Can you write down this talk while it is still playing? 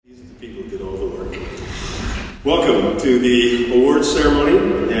People did all the work. Welcome to the awards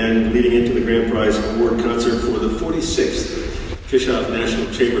ceremony and leading into the Grand Prize Award concert for the 46th Fischoff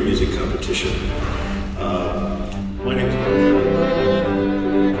National Chamber Music Competition. My name is Mark Kelly.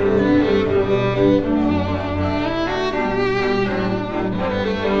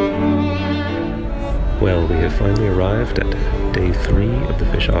 Well, we have finally arrived at day 3 of the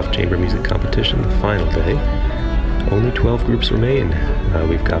Fischoff Chamber Music Competition, the final day. Only 12 groups remain.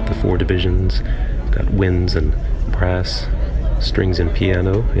 We've got the 4 divisions, we've got winds and brass, strings and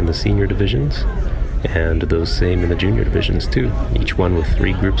piano in the senior divisions, and those same in the junior divisions too, each one with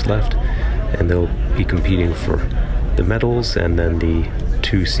 3 groups left, and they'll be competing for the medals, and then the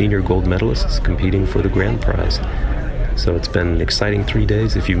 2 senior gold medalists competing for the grand prize. So it's been an exciting 3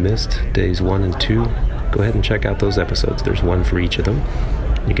 days. If you missed days 1 and 2, go ahead and check out those episodes. There's one for each of them.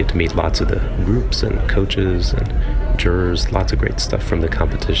 You get to meet lots of the groups and coaches and jurors, lots of great stuff from the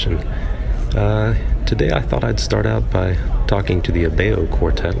competition. Today I thought I'd start out by talking to the Abeo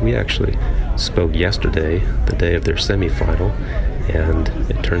Quartet. We actually spoke yesterday, the day of their semifinal, and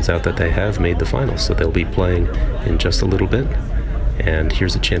it turns out that they have made the final, so they'll be playing in just a little bit. And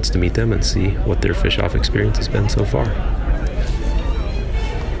here's a chance to meet them and see what their Fischoff experience has been so far.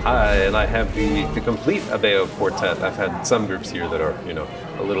 Hi, and I have the complete Abeo Quartet. I've had some groups here that are,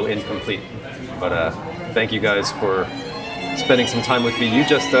 a little incomplete. But thank you guys for spending some time with me. You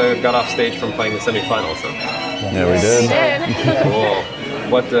just got off stage from playing the semifinals, huh? Yeah, we did. Cool.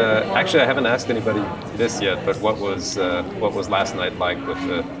 What? Actually, I haven't asked anybody this yet. But what was last night like with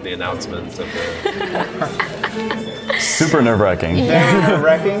the announcement of the? Super nerve-wracking. Very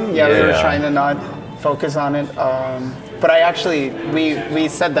nerve-wracking. Yeah, we were trying to not focus on it. But we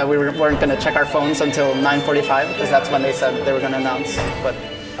said that we weren't going to check our phones until 9:45 because that's when they said they were going to announce. But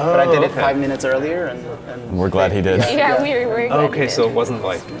I did it 5 minutes earlier, and we're glad he did. Yeah, we were glad. Okay, so it wasn't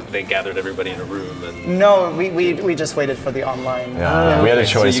like they gathered everybody in a room and. No, we just waited for the online. Yeah, we had a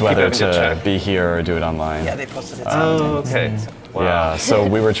choice so whether to be here or do it online. Yeah, they posted it. Oh, okay. Wow. Yeah, so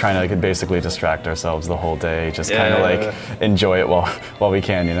we were trying to basically distract ourselves the whole day, just kind of enjoy it while we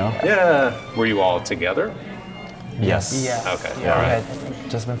can, Yeah. Were you all together? Yes. Yeah. Okay. Yeah, All we right. had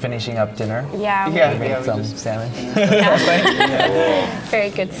just been finishing up dinner. Yeah, Yeah. We made some salmon. very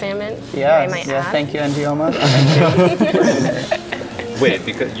good salmon. Yeah. I might add. Thank you, Angioma. Wait,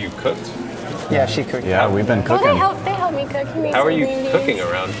 because you cooked? Yeah, she cooked. Yeah, we've been Well, cooking. they helped me cook. He made How are some you green beans. cooking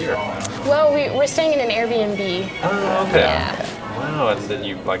around here? Well, we're staying in an Airbnb. Oh, okay. Yeah. Wow, and then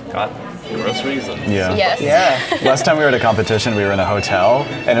you got groceries and. Yeah. Yes. Yeah. Last time we were at a competition, we were in a hotel,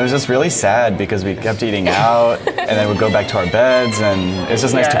 and it was just really sad because we kept eating out, and then we'd go back to our beds, and it's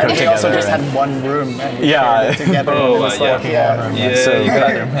just nice to cook and we together. also just had and- one room. And we Yeah. shared it together. Oh, and it was like, Yeah, So- you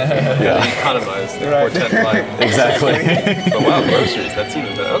gotta economize the quartet life. Exactly. But wow, groceries, that's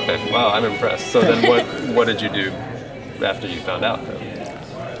even better. Okay, wow, I'm impressed. So then what did you do after you found out?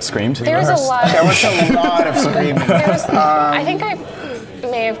 Screamed. There was a lot. There was a lot of screaming. I think I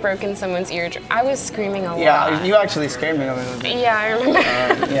may have broken someone's eardrum. I was screaming a lot. Yeah, you actually scared me a little bit. Yeah, I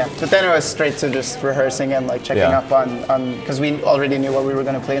remember. Yeah, but then it was straight to just rehearsing and checking Yeah. up on because we already knew what we were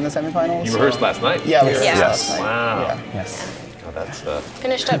going to play in the semifinals. You rehearsed last night? Yeah, we rehearsed Yes. last night. Wow. Yeah. Yes. Oh, that's.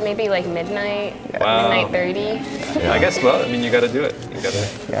 Finished up maybe midnight, Wow. midnight 30. I guess. Well, I mean, you got to do it. You got to.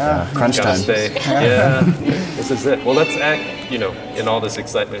 Yeah. Crunch Gotta time. stay. Yeah. This is it. Well, let's act. In all this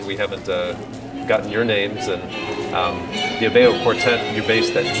excitement, we haven't gotten your names, and the Abeo Quartet. You're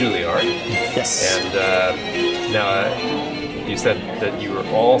based at Juilliard, Yes. and now you said that you were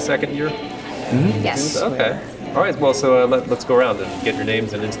all second year. Yes. Okay. All right. Well, so let's go around and get your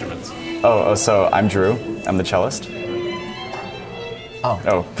names and instruments. Oh, so I'm Drew. I'm the cellist. Oh.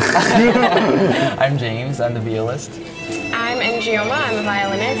 I'm James. I'm the violist. I'm Angioma. I'm a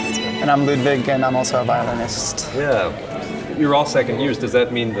violinist. And I'm Ludwig, and I'm also a violinist. Yeah. You're all second years. Does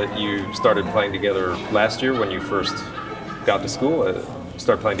that mean that you started playing together last year when you first got to school?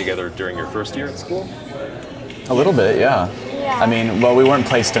 Start playing together during your first year at school? A little bit, yeah. Yeah. I mean, well, we weren't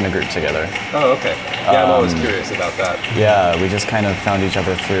placed in a group together. Oh, okay. Yeah, I'm always curious about that. Yeah, we just kind of found each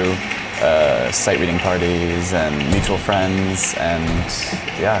other through sight reading parties and mutual friends, and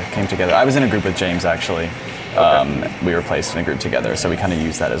came together. I was in a group with James, actually. We were placed in a group together, so we kind of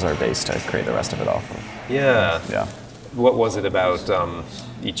used that as our base to create the rest of it off of. Yeah. Yeah. What was it about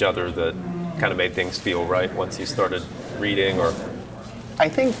each other that kind of made things feel right once you started reading? Or I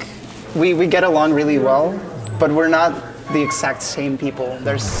think we get along really well, but we're not the exact same people.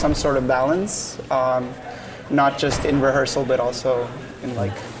 There's some sort of balance, not just in rehearsal, but also in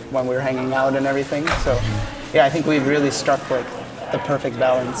when we're hanging out and everything. So, yeah, I think we've really struck the perfect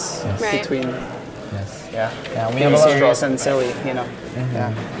balance Right. between. Yes. Yeah, Yeah, we being have a lot of serious and silly, you know. Yeah.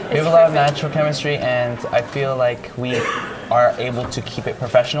 We have a lot of natural chemistry, and I feel like we are able to keep it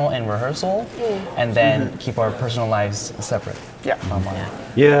professional in rehearsal, and then keep our personal lives separate. Yeah.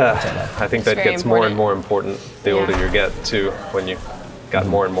 Yeah, I think that very gets more and important. more important the older Yeah. you get too, when you got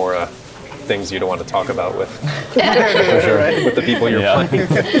more and more things you don't want to talk about with with the people you're playing.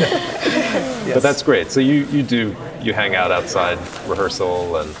 But that's great. So you hang out outside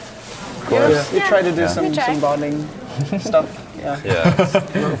rehearsal and Yeah, we try to do We try. some bonding stuff. Yeah. yeah.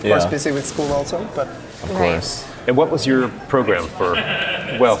 Of course, busy with school also, but Of course. And what was your program for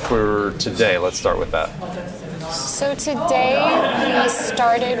today? Let's start with that. So today we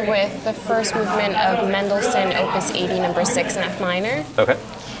started with the first movement of Mendelssohn Opus 80, number 6 in F minor. Okay.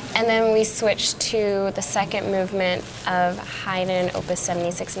 And then we switched to the second movement of Haydn Opus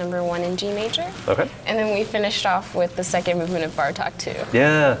 76, number 1 in G major. Okay. And then we finished off with the second movement of Bartok 2.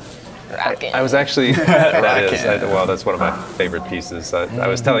 Yeah. Rockin'. I was actually that's one of my favorite pieces. I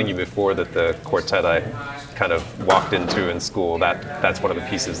was telling you before that the quartet I kind of walked into in school, that's one of the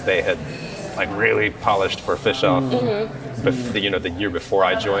pieces they had like really polished for Fischoff. The year before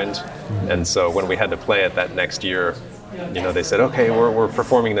I joined, and so when we had to play it that next year, they said, okay, we're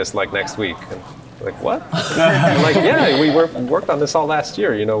performing this like next week. And I'm like, what? I'm like, yeah, we worked on this all last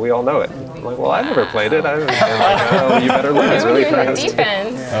year. We all know it. I'm like, well, I never played it. I'm like, oh, you better learn. It's really You're fast. deep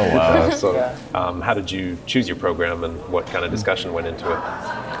end. Oh wow. How did you choose your program, and what kind of discussion went into it?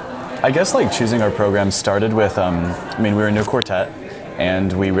 I guess like choosing our program started with, we were a new quartet,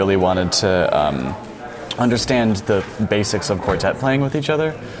 and we really wanted to understand the basics of quartet playing with each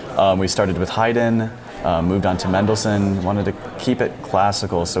other. We started with Haydn, moved on to Mendelssohn, wanted to keep it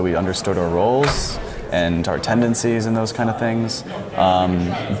classical so we understood our roles and our tendencies and those kind of things.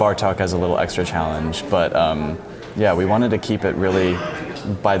 Bartok has a little extra challenge, but we wanted to keep it really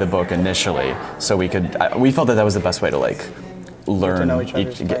by the book initially, so we felt that was the best way to like learn know each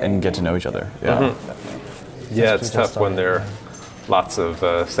other's and get to know each other. Yeah. Yeah, it's tough when there are lots of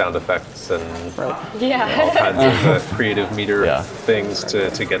sound effects and all Yeah. kinds of creative meter Yeah. things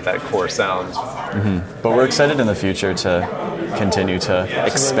to get that core sound. But we're excited in the future to continue to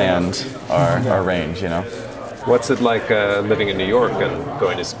expand our range, What's it like living in New York and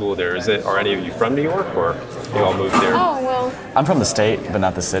going to school there? Are any of you from New York, or you all moved there? Oh, well, I'm from the state, but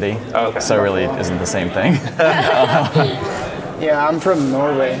not the city. Oh, okay. So it really isn't the same thing. yeah, I'm from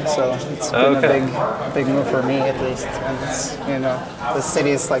Norway, so it's been Okay. a big move for me at least. And it's, the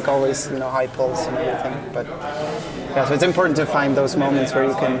city is like always, high pulse and everything. But yeah, so it's important to find those moments where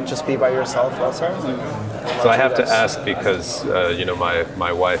you can just be by yourself also. So I have to ask because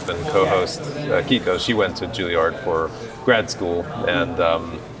my wife and co-host Kiko, she went to Juilliard for grad school, and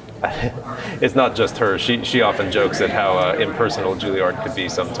it's not just her. She often jokes at how impersonal Juilliard could be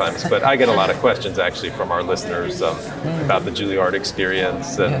sometimes. But I get a lot of questions actually from our listeners about the Juilliard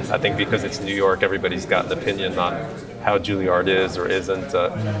experience, and I think because it's New York, everybody's got an opinion on how Juilliard is or isn't.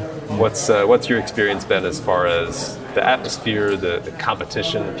 What's your experience been as far as the atmosphere, the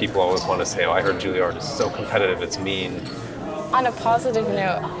competition? People always want to say, "Oh, I heard Juilliard is so competitive, it's mean." on a positive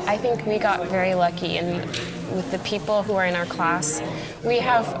note, I think we got very lucky with the people who are in our class. We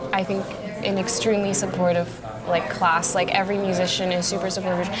have, I think, an extremely supportive class. Like every musician is super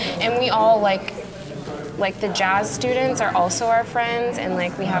supportive, and we all like the jazz students are also our friends, and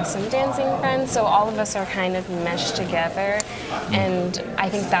we have some dancing friends. So all of us are kind of meshed together, and I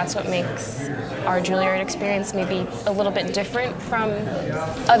think that's what makes our Juilliard experience maybe a little bit different from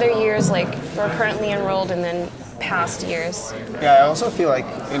other years. We're currently enrolled, and then past years. Yeah, I also feel like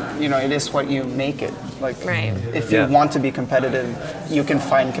it is what you make it. Right. If you want to be competitive, you can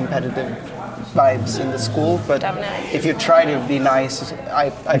find competitive vibes in the school. But Definitely. if you try to be nice,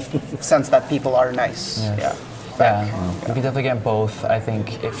 I sense that people are nice. Yeah. You can definitely get both. I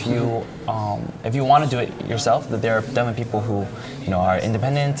think if you want to do it yourself, that there are definitely people who are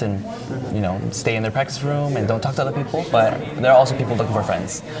independent and stay in their practice room and don't talk to other people. But there are also people looking for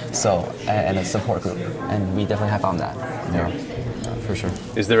friends, and a support group, and we definitely have found that. Yeah, for sure.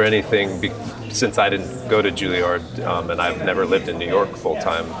 Is there anything, since I didn't go to Juilliard and I've never lived in New York full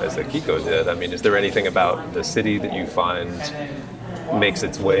time as Kiko did, is there anything about the city that you find makes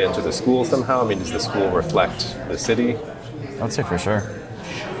its way into the school somehow? Does the school reflect the city? I'd say for sure.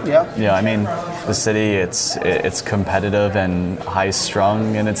 Yeah. Yeah, the city, it's competitive and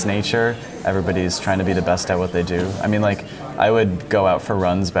high-strung in its nature. Everybody's trying to be the best at what they do. I would go out for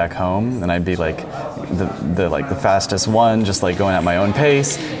runs back home, and I'd be the fastest one, just like going at my own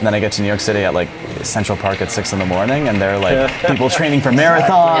pace. And then I get to New York City at like Central Park at 6 a.m, and they're like people training for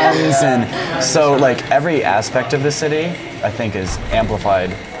marathons, and so like every aspect of the city I think is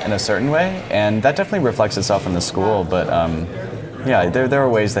amplified in a certain way, and that definitely reflects itself in the school. But yeah, there are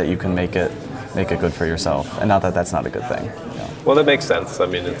ways that you can make it good for yourself, and not that that's not a good thing. Well, that makes sense. I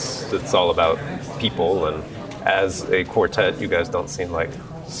mean, it's all about people, and as a quartet, you guys don't seem like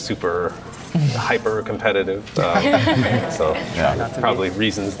super hyper competitive. So probably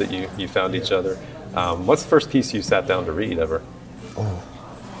reasons that you found each other. What's the first piece you sat down to read ever?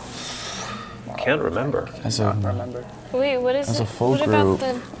 Can't remember. Wait, what is as it? a full what group, about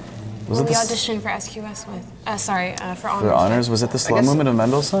the was it we the auditioned for SQS with? For honors. for honors? Was it the slow movement of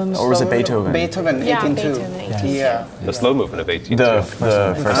Mendelssohn, or was it Beethoven? Beethoven, Yeah, 18-2. Beethoven, Yeah. The slow movement of 18. The first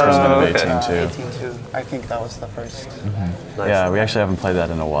movement of 18-2. 18-2. I think that was the first. Nice. Yeah, we actually haven't played that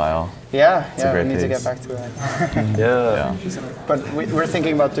in a while. Yeah, a great we need to piece. get back to that. Yeah. But we're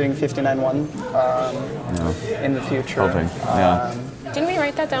thinking about doing 59-1 in the future. Hoping, yeah. Didn't we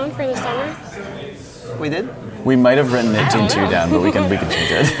write that down for the summer? We did? We might have written 18-2 down, but we can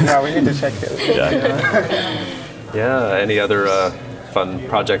change it. No, we need to check it. Yeah. Any other fun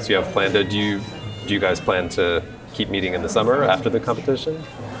projects you have planned? Do you guys plan to keep meeting in the summer after the competition?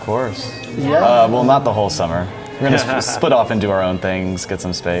 Of course. Yeah. Well, not the whole summer. We're gonna split off and do our own things, get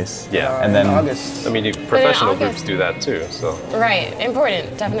some space. Yeah. And then in August. I mean, professional August. groups do that too. So Right,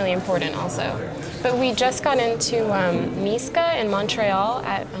 important, definitely important also. But we just got into MISCA in Montreal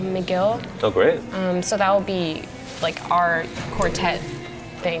at McGill. oh, great. So that will be like our quartet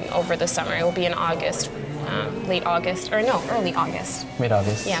thing over the summer. It will be in August, late August, or no, early August.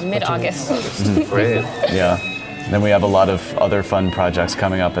 Mid-August. Yeah, mid-August. Great. yeah. Then we have a lot of other fun projects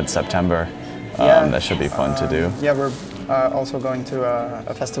coming up in September. That should be fun to do. Yeah, we're also going to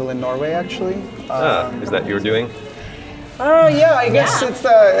a festival in Norway, actually. Is that you're doing? Yeah, I guess Yeah. it's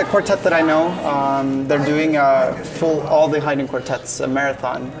the quartet that I know. They're doing all the Haydn quartets, a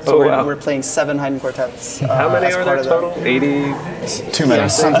marathon. So we're playing 7 Haydn quartets. How many as are part there of that. total? 80? Too many. Yeah,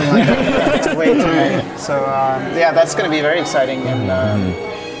 something like that. It's way too many. So yeah, that's going to be very exciting, and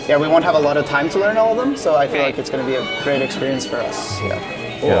yeah, we won't have a lot of time to learn all of them. So I feel like it's going to be a great experience for us. Yeah.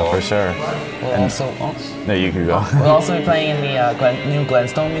 Yeah, for sure. We'll also, No, you can go. we'll also be playing in the new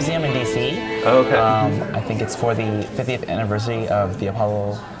Glenstone Museum in DC. Oh, okay. I think it's for the 50th anniversary of the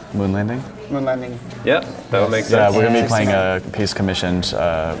Apollo. Moon landing? Moon landing. Yeah, that would make Yeah, sense. we're going to be playing a piece commissioning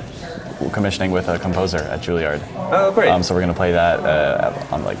with a composer at Juilliard. Oh, great. So we're going to play that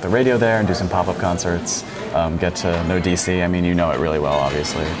on like the radio there and do some pop-up concerts. Get to know DC. I mean, you know it really well,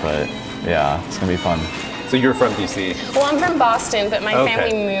 obviously, but yeah, it's going to be fun. So you're from DC. Well, I'm from Boston, but my Okay.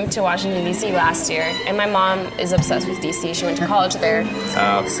 family moved to Washington, D.C. last year, and my mom is obsessed with D.C. She went to college there.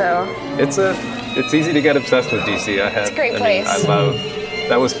 So, It's easy to get obsessed with DC. It's a great place.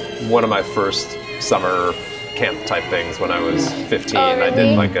 That was one of my first summer camp type things when I was 15. Oh, I really?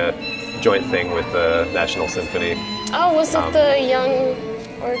 did like a joint thing with the National Symphony. was it the young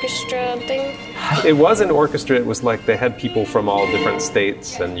orchestra thing? It was an orchestra. It was like they had people from all different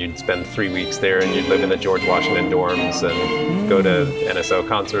states, and you'd spend 3 weeks there, and you'd live in the George Washington dorms and go to NSO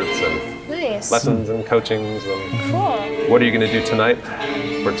concerts and Nice. lessons and coachings. And Cool. what are you going to do tonight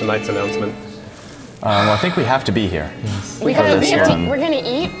for tonight's announcement? Well, I think we have to be here. We're gonna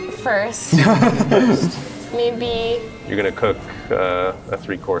eat first. Maybe. You're going to cook a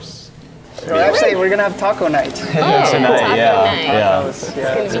 3-course. So actually, we're gonna have taco night. Tonight, taco yeah, night. yeah, It's It's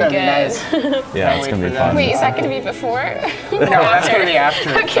gonna gonna be nice. yeah. It's gonna be fun. Wait, is that gonna be before? No, that's gonna be after.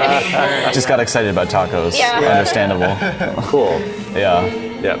 Okay. Just got excited about tacos. Yeah. Understandable. Cool. Yeah.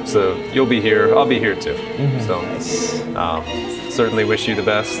 Yeah, so you'll be here. I'll be here too. So certainly wish you the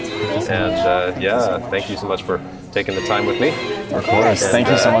best. And yeah, thank you so much for taking the time with me. Of course. Thank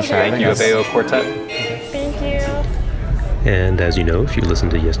you so much for having Thank you, us. Abeo Quartet. Thank you. And as you know, if you listened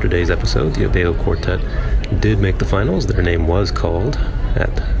to yesterday's episode, the Abeo Quartet did make the finals. Their name was called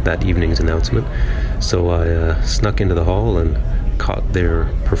at that evening's announcement. So I snuck into the hall and caught their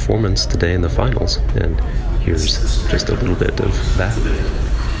performance today in the finals. And here's just a little bit of that.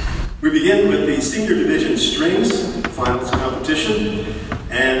 We begin with the Senior Division Strings Finals competition,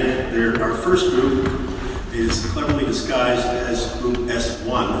 and our first group is cleverly disguised as Group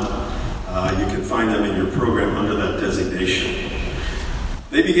S1. You can find them in your program under that designation.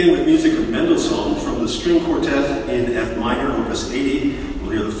 They begin with music of Mendelssohn from the String Quartet in F minor, Opus 80.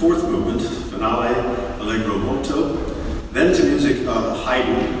 We'll hear the 4th movement, Finale, Allegro molto. Then to music of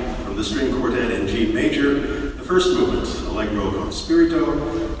Haydn from the String Quartet in G major, the first movement, Allegro con Spirito,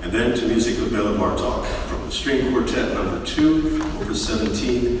 and then to music of Bela Bartok from the String Quartet No. 2, Opus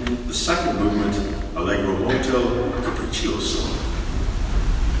 17, the second movement, Allegro molto capriccioso.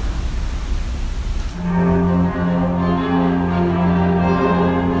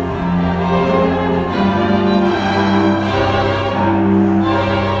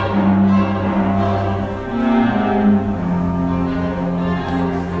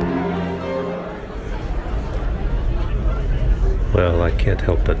 Well, I can't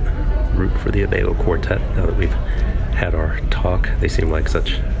help but root for the Abeo Quartet now that we've had our talk. They seem like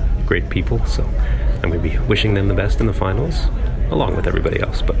such great people, so I'm going to be wishing them the best in the finals, along with everybody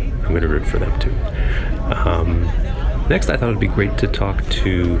else, but I'm going to root for them too. Next, I thought it'd be great to talk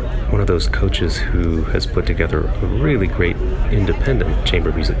to one of those coaches who has put together a really great independent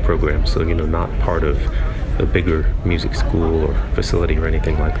chamber music program, so, not part of a bigger music school or facility or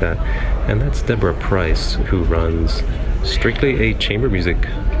anything like that. And that's Deborah Price, who runs strictly a chamber music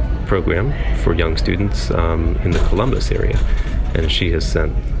program for young students in the Columbus area. And she has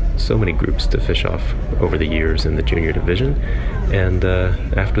sent so many groups to Fish Off over the years in the junior division. And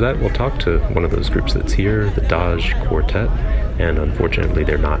after that, we'll talk to one of those groups that's here, the Dodge Quartet. And unfortunately,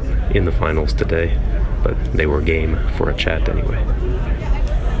 they're not in the finals today, but they were game for a chat anyway.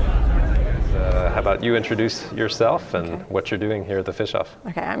 How about you introduce yourself and what you're doing here at the Fish Off?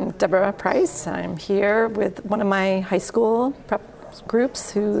 Okay, I'm Deborah Price. I'm here with one of my high school prep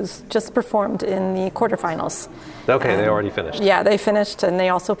groups who's just performed in the quarterfinals. Okay, they already finished. Yeah, they finished, and they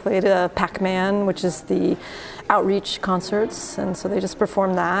also played Pac-Man, which is the outreach concerts, and so they just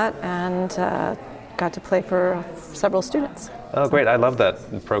performed that and got to play for several students. Oh, great. I love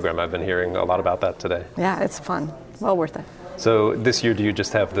that program. I've been hearing a lot about that today. Yeah, it's fun. Well worth it. So this year, do you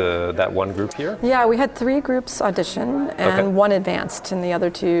just have that one group here? Yeah, we had 3 groups audition, and one advanced, and the other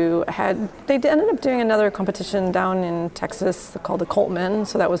 2 they ended up doing another competition down in Texas called the Coltman,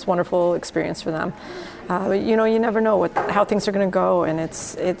 so that was a wonderful experience for them. But you never know how things are going to go, and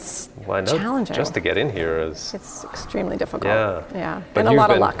it's challenging. Just to get in here is... It's extremely difficult. Yeah. But and a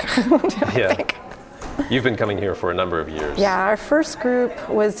lot of luck, yeah. I think. You've been coming here for a number of years. Yeah, our first group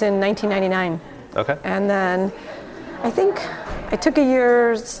was in 1999. Okay. And then I think I took a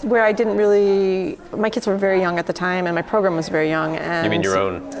year where I didn't really, my kids were very young at the time and my program was very young. And you mean your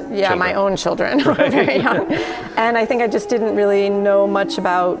own children? My own children were very young. And I think I just didn't really know much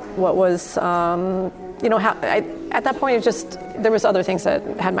about what was, at that point there was other things that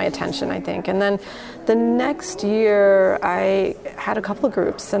had my attention, I think. And then the next year I had a couple of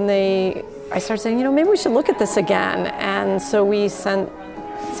groups and I started saying, maybe we should look at this again. And so we sent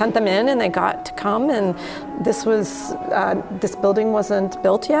them in and they got to come, and this building wasn't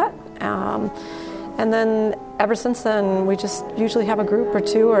built yet. And then ever since then, we just usually have a group or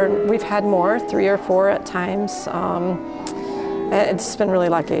 2, or we've had more, 3 or 4 at times. It's been really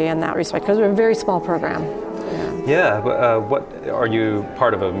lucky in that respect because we're a very small program. Yeah, what are you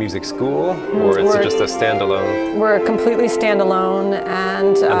part of a music school, or is it just a standalone? We're completely standalone,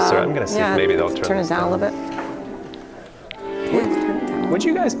 and I'm sorry, I'm going to see if maybe they'll turn it down a little bit. Would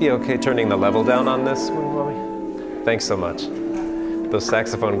you guys be okay turning the level down on this one, Mommy? Thanks so much. Those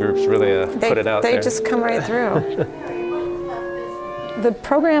saxophone groups really put it out there. They just come right through. The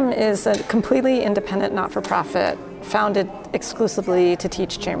program is a completely independent, not-for-profit, founded exclusively to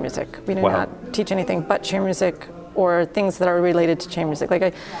teach chamber music. We do not teach anything but chamber music or things that are related to chamber music.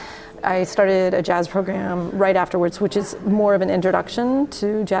 Like I started a jazz program right afterwards, which is more of an introduction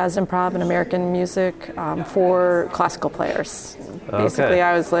to jazz improv and American music for classical players. Basically,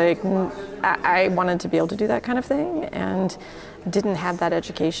 I was like, I wanted to be able to do that kind of thing and didn't have that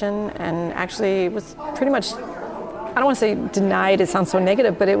education, and actually was pretty much, I don't want to say denied, it sounds so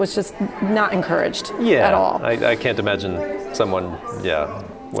negative, but it was just not encouraged at all. I can't imagine someone,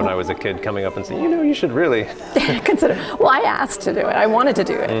 when I was a kid coming up and saying, you should really consider. Well, I asked to do it. I wanted to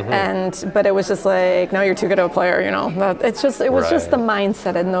do it, but it was just like, no, you're too good of a player. It was just the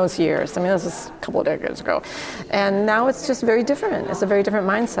mindset in those years. I mean, this was a couple of decades ago, and now it's just very different. It's a very different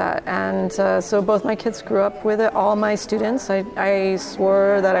mindset, and so both my kids grew up with it. All my students, I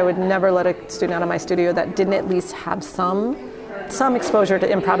swore that I would never let a student out of my studio that didn't at least have some exposure to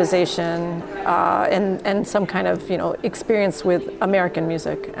improvisation and some kind of experience with American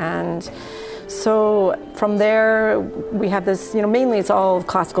music. And so from there we have this, mainly it's all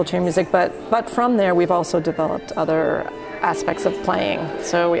classical chamber music, but from there we've also developed other aspects of playing.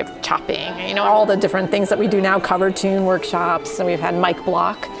 So we have chopping, all the different things that we do now, cover tune workshops, and we've had Mike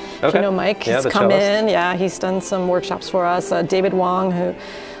Block. Okay. If you know Mike, he's come in. Yeah, he's done some workshops for us. David Wong, who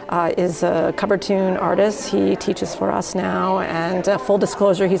is a cover tune artist. He teaches for us now, and full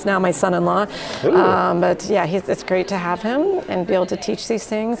disclosure, he's now my son-in-law. But yeah, it's great to have him and be able to teach these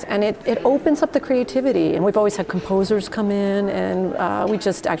things, and it opens up the creativity. And we've always had composers come in, and we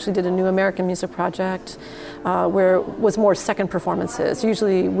just actually did a new American music project where it was more second performances.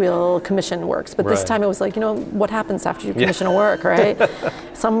 Usually we'll commission works, but this time it was like, what happens after you commission a work, right?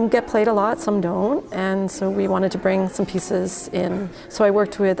 Some get played a lot, some don't, and so we wanted to bring some pieces in. So I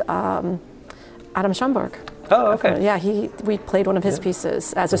worked with Adam Schomburg. Oh, okay. Yeah, we played one of his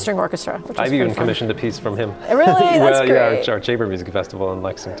pieces as a string orchestra. Which I've was even pretty fun. commissioned a piece from him. Really? That's great. Yeah, our Chamber Music Festival in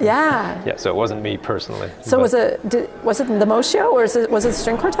Lexington. Yeah. Yeah, so it wasn't me personally. So was it the Mosio, or was it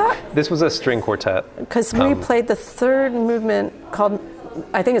string quartet? This was a string quartet. Because we played the third movement called,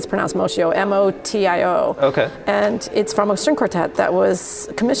 I think it's pronounced Motio, M-O-T-I-O. Okay. And it's from a string quartet that was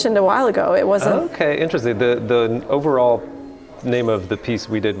commissioned a while ago. It wasn't. Okay, interesting. The overall name of the piece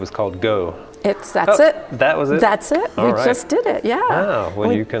we did was called Go. That's it. That was it? That's it. All we right. just did it, yeah. Wow,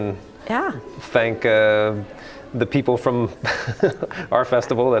 well, you can thank the people from our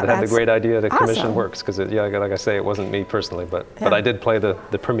festival that had the great idea to commission awesome. works, because like I say, it wasn't me personally, but I did play the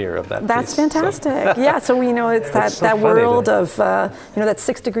premiere of that That's piece. fantastic. So. Yeah, so we know it's that, so that funny world of, that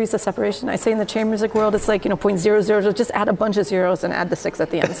 6 degrees of separation. I say in the chamber music world, it's like, 0.00, just add a bunch of zeros and add the 6 at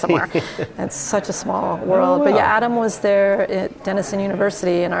the end somewhere. It's such a small world. But yeah, Adam was there at Denison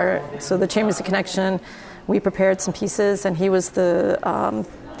University, and so the Chamber Music Connection, we prepared some pieces, and he was the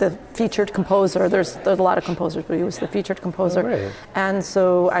featured composer. There's a lot of composers, but he was the featured composer. Oh, right. And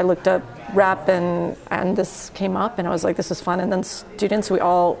so I looked up rap, and this came up, and I was like, this is fun. And then students,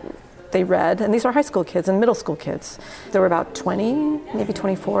 they read, and these are high school kids and middle school kids. There were about 20, maybe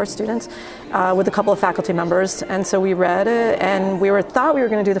 24 students with a couple of faculty members. And so we read it, and thought we were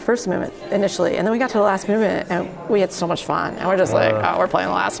going to do the first movement initially. And then we got to the last movement, and we had so much fun. And we're just like, we're playing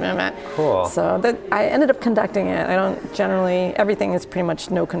the last movement. Cool. So I ended up conducting it. I don't generally, everything is pretty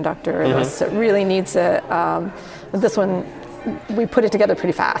much no conductor unless it really needs it. This one, we put it together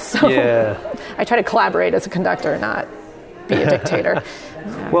pretty fast. So I try to collaborate as a conductor, not be a dictator.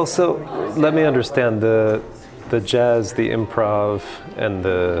 Well, so let me understand the jazz, the improv, and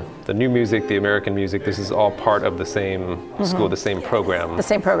the new music, the American music. This is all part of the same school, the same program. The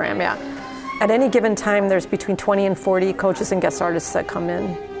same program, yeah. At any given time, there's between 20 and 40 coaches and guest artists that come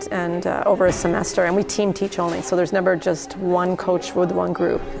in, and over a semester, and we team teach only. So there's never just one coach with one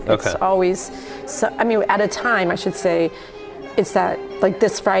group. It's always, at a time, I should say. It's that, like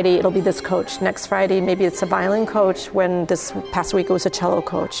this Friday, it'll be this coach. Next Friday, maybe it's a violin coach, when this past week it was a cello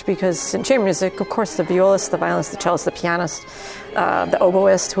coach. Because in chamber music, of course, the violist, the violinist, the cellist, the pianist, the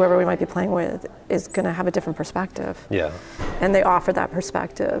oboist, whoever we might be playing with, is going to have a different perspective. Yeah. And they offer that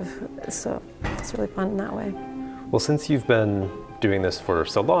perspective. So it's really fun in that way. Well, since you've been doing this for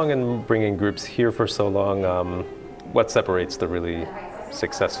so long and bringing groups here for so long, what separates the really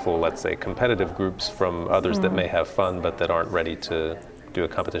successful, let's say, competitive groups from others that may have fun but that aren't ready to do a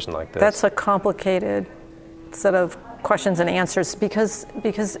competition like this? That's a complicated set of questions and answers because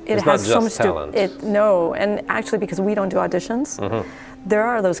it it's has not so just much talent. No, and actually because we don't do auditions, there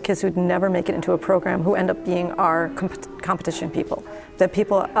are those kids who'd never make it into a program who end up being our competition people. That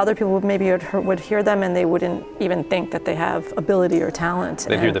other people would hear them and they wouldn't even think that they have ability or talent.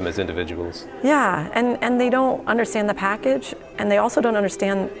 They hear them as individuals. Yeah, and they don't understand the package, and they also don't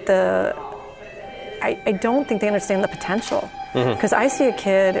understand I don't think they understand the potential. Because I see a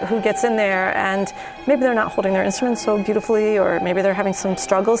kid who gets in there and maybe they're not holding their instruments so beautifully, or maybe they're having some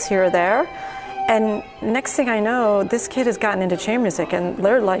struggles here or there. And next thing I know, this kid has gotten into chamber music and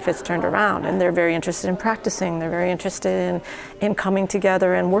their life has turned around, and they're very interested in practicing. They're very interested in coming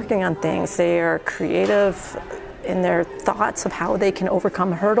together and working on things. They are creative in their thoughts of how they can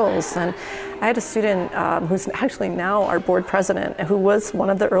overcome hurdles. And I had a student who's actually now our board president, who was one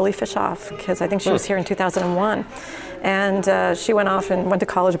of the early Fischoff kids. I think she was here in 2001. And she went off and went to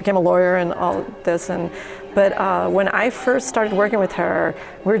college, became a lawyer and all this. But when I first started working with her,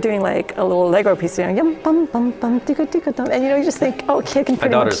 we were doing like a little Lego piece, yum bum bum bum tika tika dum, and you just think, oh, kid can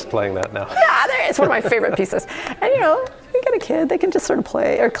pretty My daughter's much, playing that now. Yeah, it's one of my favorite pieces. And you get a kid, they can just sort of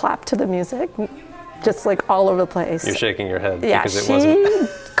play or clap to the music, just like all over the place. You're shaking your head Yeah, because it wasn't.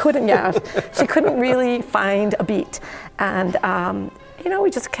 She couldn't really find a beat, and. We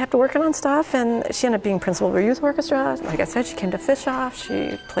just kept working on stuff, and she ended up being principal of her youth orchestra. Like I said, she came to Fischoff.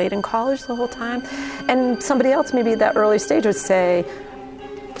 She played in college the whole time. And somebody else, maybe at that early stage, would say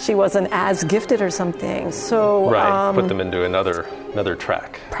she wasn't as gifted or something. So put them into another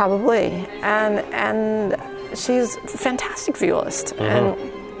track. Probably, and she's a fantastic violist, and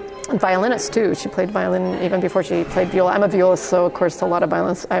And violinist too. She played violin even before she played viola. I'm a violist, so of course a lot of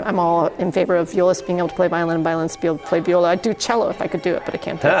violins. I'm all in favor of violists being able to play violin and violinists being able to play viola. I'd do cello if I could do it, but I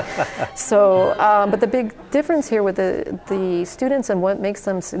can't do it. So, but the big difference here with the students and what makes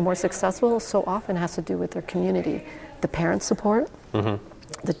them more successful so often has to do with their community. The parent support,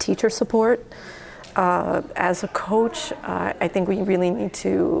 the teacher support. As a coach, I think we really need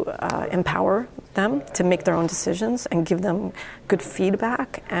to empower them to make their own decisions and give them good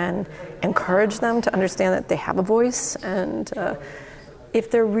feedback and encourage them to understand that they have a voice. And if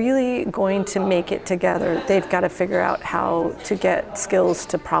they're really going to make it together, they've got to figure out how to get skills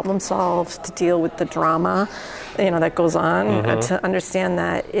to problem solve, to deal with the drama, that goes on, to understand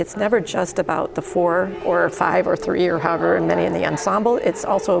that it's never just about the 4 or 5 or 3 or however many in the ensemble. It's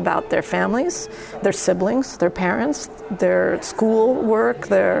also about their families, their siblings, their parents, their school work,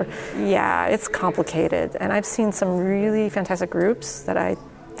 it's complicated. And I've seen some really fantastic groups that I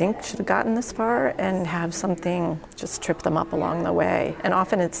think should have gotten this far and have something just trip them up along the way. And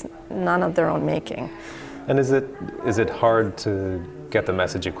often it's none of their own making. And is it hard to get the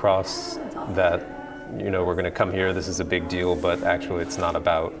message across that, we're going to come here, this is a big deal, but actually it's not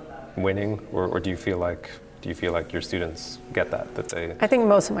about winning? Or do you feel like your students get that they... I think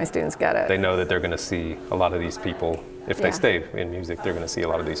most of my students get it. They know that they're going to see a lot of these people, if they stay in music, they're going to see a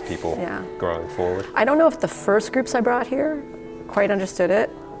lot of these people growing forward. I don't know if the first groups I brought here quite understood it,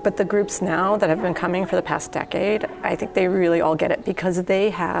 but the groups now that have been coming for the past decade, I think they really all get it because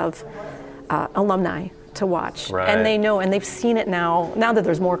they have alumni to watch. Right. And they know, and they've seen it now that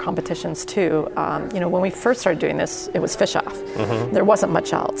there's more competitions too. When we first started doing this, it was Fish Off. There wasn't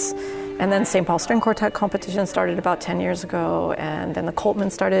much else. And then St. Paul String Quartet competition started about 10 years ago, and then the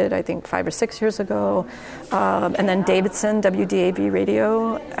Coltman started, I think, 5 or 6 years ago. And then Davidson, WDAV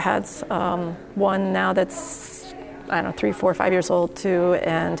Radio, has one now that's 3, 4, 5 years old too,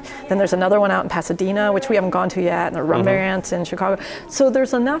 and then there's another one out in Pasadena, which we haven't gone to yet, and the Rum Variant in Chicago. So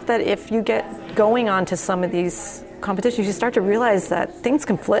there's enough that if you get going on to some of these competitions, you start to realize that things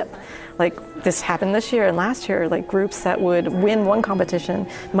can flip. Like this happened this year and last year, like groups that would win one competition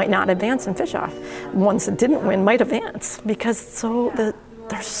might not advance in Fish Off. Ones that didn't win might advance because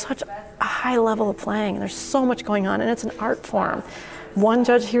there's such a high level of playing, and there's so much going on, and it's an art form. One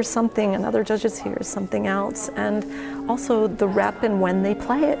judge hears something, another judge hears something else, and also the rep and when they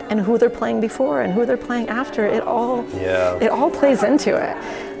play it, and who they're playing before and who they're playing after. It all plays into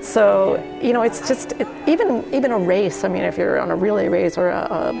it. So it's just even a race. I mean, if you're on a relay race or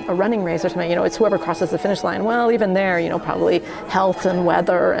a running race or something, it's whoever crosses the finish line. Well, even there, probably health and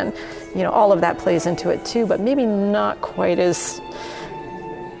weather and all of that plays into it too. But maybe not quite as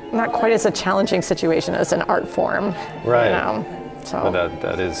a challenging situation as an art form. Right. So. But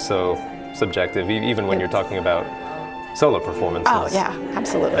that is so subjective, even when you're talking about solo performances. Oh, yeah,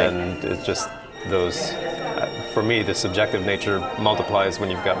 absolutely. And it's just those, for me, the subjective nature multiplies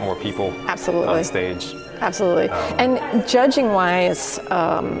when you've got more people on stage. Absolutely. And judging-wise,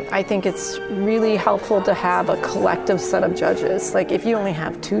 I think it's really helpful to have a collective set of judges. Like if you only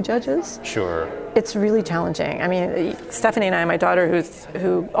have 2 judges, it's really challenging. I mean, Stephanie and I, my daughter,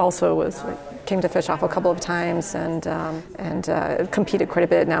 who also came to Fish Off a couple of times and competed quite a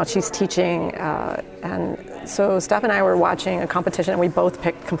bit. Now she's teaching, and so Steph and I were watching a competition, and we both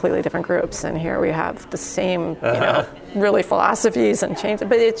picked completely different groups. And here we have the same, really philosophies and changes,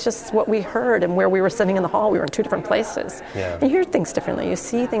 but it's just what we heard and where we were sitting in the hall. We were in 2 different places. Yeah. You hear things differently. You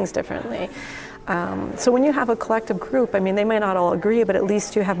see things differently. So when you have a collective group, I mean, they might not all agree, but at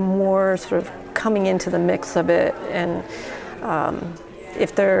least you have more sort of coming into the mix of it. And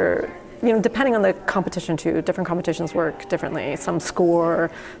if they're depending on the competition too, different competitions work differently. Some score,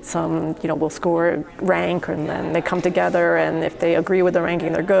 some, will score rank, and then they come together, and if they agree with the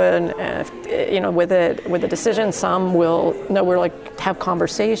ranking, they're good. And if, with the decision, some will, have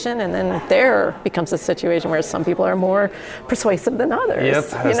conversation, and then there becomes a situation where some people are more persuasive than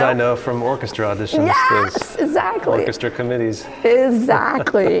others. Yep, as I know from orchestra auditions. Yes, exactly. Orchestra committees.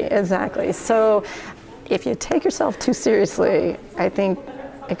 Exactly. So if you take yourself too seriously, I think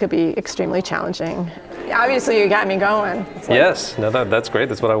it could be extremely challenging. Obviously, you got me going. Yes, no, that's great.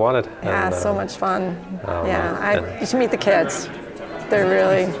 That's what I wanted. Yeah, and, so much fun. You should meet the kids.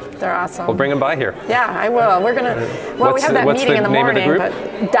 They're awesome. We'll bring them by here. Yeah, I will. We're gonna. Well, we have that meeting in the morning, but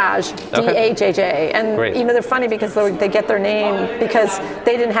Dajj, D-A-J-J, and great. They're funny because they get their name because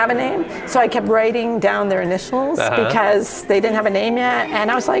they didn't have a name. So I kept writing down their initials because they didn't have a name yet, and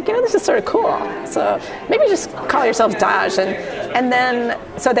I was like, this is sort of cool. So maybe just call yourself Dajj, and then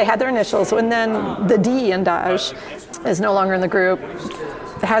so they had their initials, and then the D in Dajj is no longer in the group.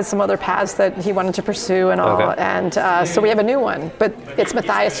 has some other paths that he wanted to pursue and all, Okay. and so we have a new one, but it's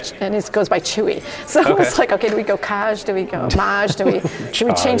Matthias, and it goes by Chewy. So Okay. it's like, okay, do we go Kaj? Do we go Maj? Do we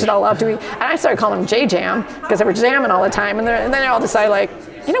change it all up? And I started calling him J Jam because they were jamming all the time, and then they all decided like,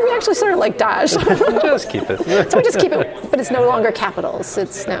 you know, we actually sort of like Daj. Just keep it. So we just keep it, but it's no longer capitals.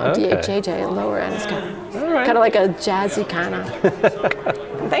 It's now Okay. DHJJ, lower end. It's kind right. of like a jazzy kind of.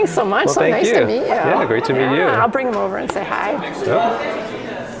 Thanks so much. Well, So thank nice you. to meet you. Yeah, great to meet you. I'll bring him over and say hi.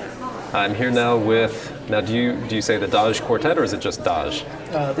 I'm here now with. Now, do you say the Daj Quartet or is it just Daj?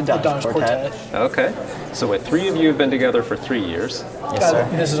 The Dodge Quartet. Okay. So, wait, 3 of you have been together for 3 years. Yes, sir.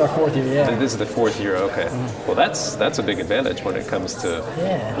 This is our 4th year, yeah. This is the 4th year. Okay. Well, that's a big advantage when it comes to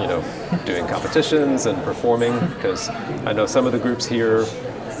Yeah. you know, doing competitions and performing, because I know some of the groups here,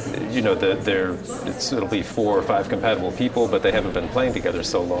 you know, it'll be 4 or 5 compatible people, but they haven't been playing together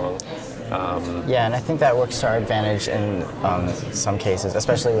so long. Yeah, and I think that works to our advantage in some cases,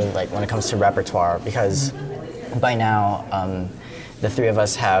 especially with, like, when it comes to repertoire, because by now the 3 of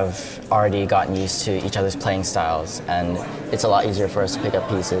us have already gotten used to each other's playing styles, and it's a lot easier for us to pick up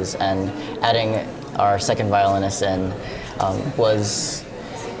pieces. And adding our second violinist in was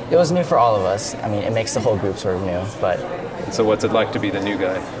new for all of us. I mean, it makes the whole group sort of new, but So, what's it like to be the new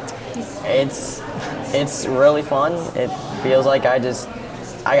guy? it's really fun. It feels like I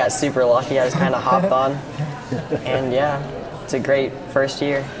got super lucky. I just kind of hopped on, and yeah, it's a great first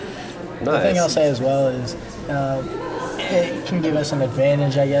year. The thing I'll Nice. say as well is it can give us an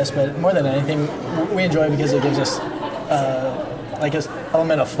advantage, I guess, but more than anything, we enjoy it because it gives us like an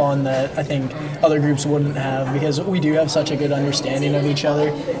element of fun that I think other groups wouldn't have, because we do have such a good understanding of each other,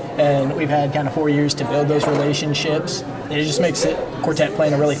 and we've had kind of 4 years to build those relationships. It just makes quartet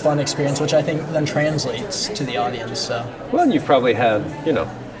playing a really fun experience, which I think then translates to the audience. So. Well, and you've probably had, you know,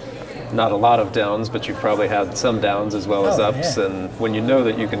 not a lot of downs, but you've probably had some downs as well as Oh, ups. yeah. And when you know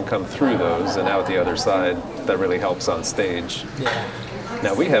that you can come through those and out the other side, that really helps on stage. Yeah.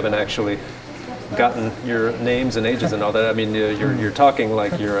 Now, we haven't actually gotten your names and ages and all that. I mean, you're talking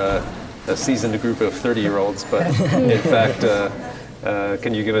like you're a seasoned group of 30-year-olds, but in fact,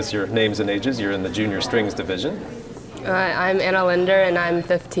 can you give us your names and ages? You're in the junior strings division. I'm Anna Linder, and I'm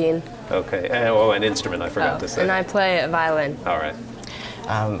 15. Okay. And instrument, I forgot to say. And I play violin. All right.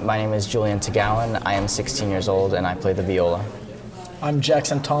 My name is Julian Tagawan. I am 16 years old, and I play the viola. I'm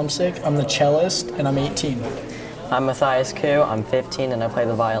Jackson Tomsick. I'm the cellist, and I'm 18. I'm Matthias Koo. I'm 15, and I play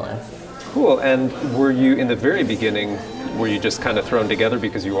the violin. Cool. And were you, in the very beginning, were you just kind of thrown together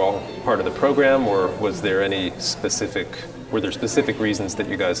because you were all part of the program, or was there were there specific reasons that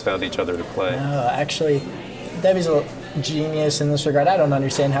you guys found each other to play? Actually, Debbie's a genius in this regard. I don't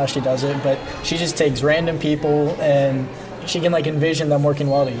understand how she does it, but she just takes random people and she can like envision them working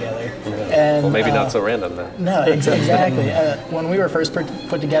well together. And, Well, maybe not so random then. No, exactly. When we were first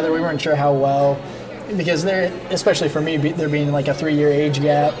put together, we weren't sure how well, because especially for me, there being like a 3-year age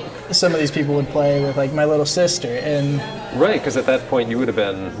gap, some of these people would play with like my little sister, and Right, because at that point you would have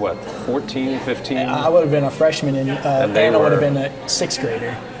been, what, 14, 15? I would have been a freshman, and they Anna would have were- been a 6th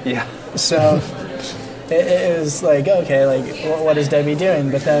grader. Yeah. So it was like, okay, like what is Debbie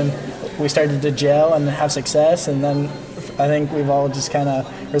doing? But then we started to gel and have success, and then I think we've all just kind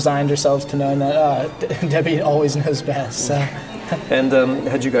of resigned ourselves to knowing that Debbie always knows best. So. And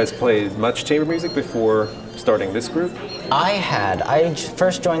had you guys played much chamber music before starting this group? I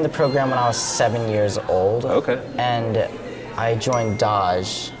first joined the program when I was 7 years old. Okay. And I joined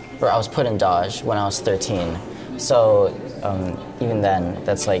Dodge, or I was put in Dodge when I was 13. So even then,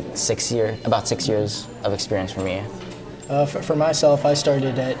 that's like about 6 years of experience for me. For myself, I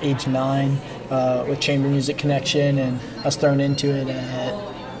started at age 9 with Chamber Music Connection, and I was thrown into it at,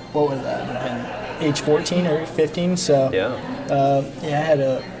 what was that, would have been age 14 or 15, so I had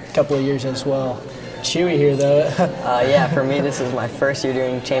a couple of years as well. Chewy here, though. Yeah, for me, this is my first year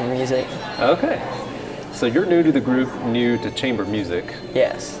doing chamber music. Okay. So you're new to the group, new to chamber music.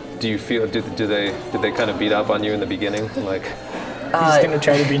 Yes. Do you feel, did they kind of beat up on you in the beginning? Like, He's going to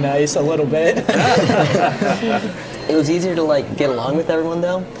try to be nice a little bit. It was easier to like get along with everyone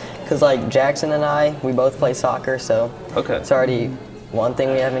though, because like Jackson and I, we both play soccer, so it's already one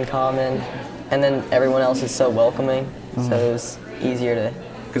thing we have in common, and then everyone else is so welcoming, so it was easier to.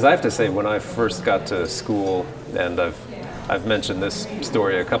 because I have to say, when I first got to school, and I've mentioned this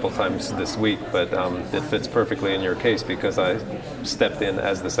story a couple times this week, but it fits perfectly in your case because I stepped in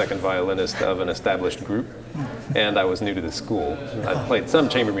as the second violinist of an established group, and I was new to the school. I'd played some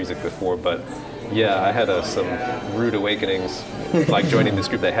chamber music before, but yeah, I had some rude awakenings, like joining this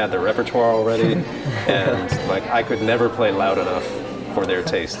group. They had their repertoire already, and like I could never play loud enough for their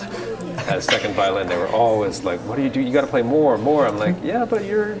taste. as second violin, they were always like, "What do you do? You got to play more." I'm like, "Yeah, but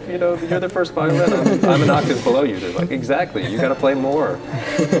you're the first violin. I'm an octave below you." They're like, "Exactly, you got to play more."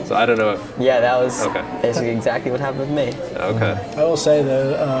 So I don't know if. Yeah, that was basically exactly what happened with me. Okay. I will say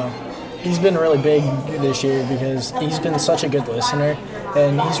though, he's been really big this year because he's been such a good listener,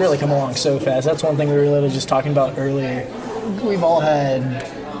 and he's really come along so fast. That's one thing we were literally just talking about earlier. We've all had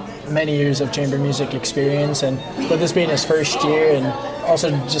many years of chamber music experience, and with this being his first year, and also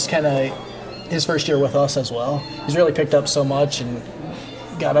just kind of his first year with us as well, he's really picked up so much and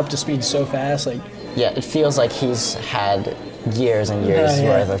got up to speed so fast. Like, yeah, it feels like he's had years and years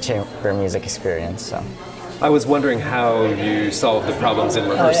worth of chamber music experience. So I was wondering how you solve the problems in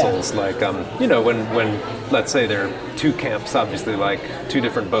rehearsals, like when let's say there are two camps, obviously like two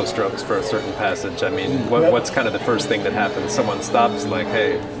different bow strokes for a certain passage. I mean, what's kind of the first thing that happens? Someone stops, like,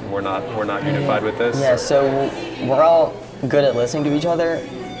 "Hey, we're not unified with this." Yeah, so we're all good at listening to each other,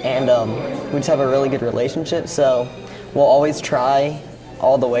 and we just have a really good relationship. So we'll always try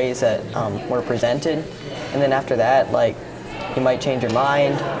all the ways that we're presented, and then after that, like, you might change your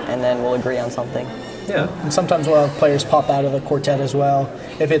mind, and then we'll agree on something. Yeah. And sometimes we'll have players pop out of the quartet as well.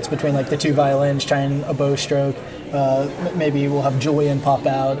 If it's between like the two violins trying a bow stroke, maybe we'll have Julian pop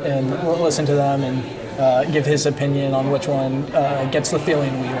out and we'll listen to them and give his opinion on which one gets the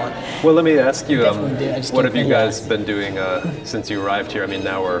feeling we want. Well, let me ask you, what have you can't- guys been doing since you arrived here? I mean,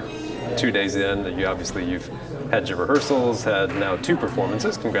 now we're 2 days in. You've had your rehearsals, had now 2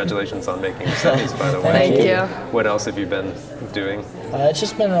 performances. Congratulations on making semis, by the way. Thank you. What else have you been doing? It's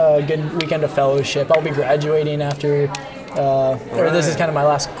just been a good weekend of fellowship. I'll be graduating after, this is kind of my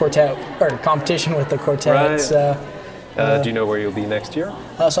last quartet or competition with the quartet. Right. So, do you know where you'll be next year?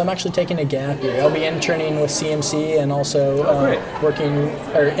 So I'm actually taking a gap year. I'll be interning with CMC and also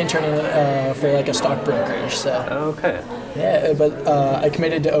interning for like a stockbrokerage. So. Okay. Yeah, but I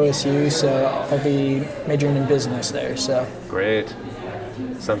committed to OSU, so I'll be majoring in business there. So. Great.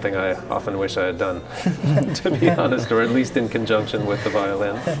 Something I often wish I had done, to be honest, or at least in conjunction with the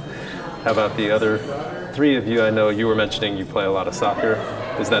violin. How about the other 3 of you? I know you were mentioning you play a lot of soccer.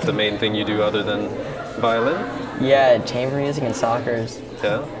 Is that the main thing you do other than violin? Yeah, chamber music and soccer is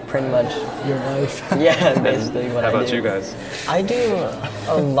pretty much your life. Yeah, basically what I do. How about you guys? I do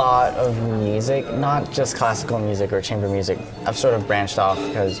a lot of music, not just classical music or chamber music. I've sort of branched off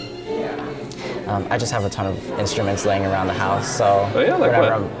because I just have a ton of instruments laying around the house. So like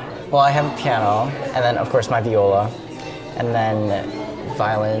what? Well, I have a piano, and then of course my viola, and then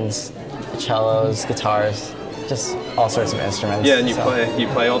violins, cellos, guitars, just all sorts of instruments. Yeah, and you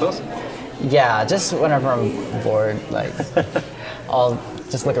play all those? Yeah, just whenever I'm bored, like I'll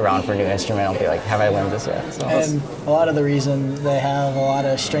just look around for a new instrument. I'll be like, have I learned this yet? So And a lot of the reason they have a lot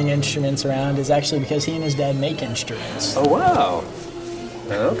of string instruments around is actually because he and his dad make instruments. Oh, wow.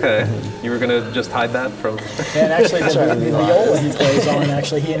 Okay. You were going to just hide that from... And actually the viola he plays on,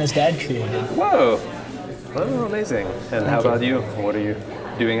 actually he and his dad created. Whoa. Oh, amazing. And how about you? What are you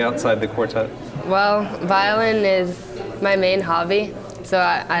doing outside the quartet? Well, violin is my main hobby, so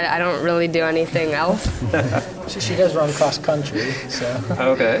I don't really do anything else. She does run cross country, so.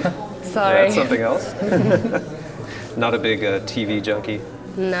 Okay. Sorry. That's something else? Not a big TV junkie?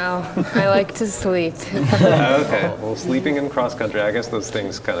 No, I like to sleep. Okay. Well, sleeping and cross country, I guess those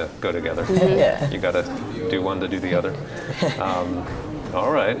things kind of go together. Yeah. You got to do one to do the other.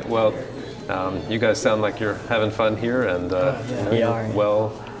 All right. Well, you guys sound like you're having fun here and We are.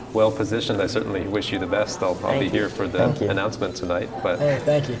 well positioned. I certainly wish you the best. I'll be here for the announcement tonight. But Hey,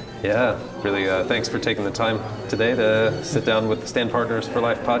 thank you. yeah, really, thanks for taking the time today to sit down with the Stand Partners for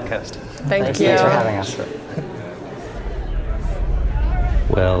Life podcast. Thank you. Thanks for having us.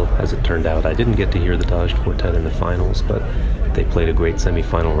 Well, as it turned out, I didn't get to hear the Dodged Quartet in the finals, but they played a great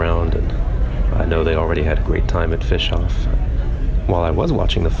semifinal round, and I know they already had a great time at Fish-Off. While I was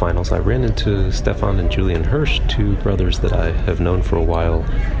watching the finals, I ran into Stefan and Julian Hirsch, 2 brothers that I have known for a while,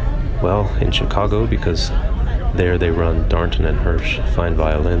 well, in Chicago, because there they run Darnton and Hirsch Fine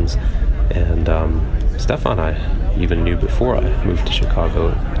Violins, and Stefan I even knew before I moved to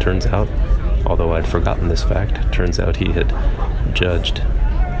Chicago. It turns out, although I'd forgotten this fact, turns out he had judged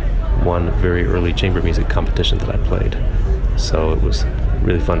one very early chamber music competition that I played. So it was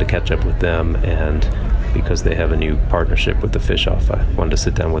really fun to catch up with them, and because they have a new partnership with the Fish-Off, I wanted to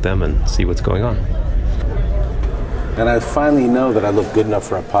sit down with them and see what's going on. And I finally know that I look good enough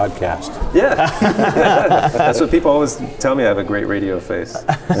for a podcast. Yeah. That's what people always tell me. I have a great radio face.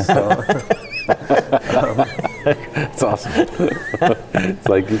 So, It's awesome. It's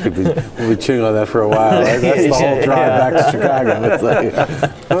like we'll be chewing on that for a while. Right? That's the whole drive back to Chicago. It's like,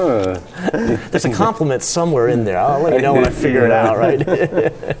 there's a compliment somewhere in there. I'll let you know when I figure it out,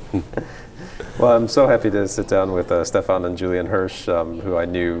 right? Well, I'm so happy to sit down with Stefan and Julian Hirsch, who I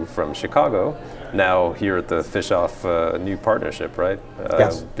knew from Chicago. Now here at the Fish-Off new partnership, right?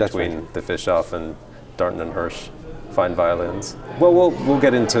 Yes, between right. the Fish-Off and Darnton and Hirsch Fine Violins. Well, we'll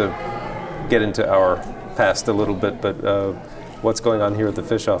get into our past a little bit, but what's going on here at the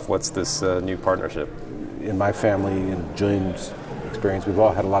Fish-Off? What's this new partnership? In my family and Julian's experience, we've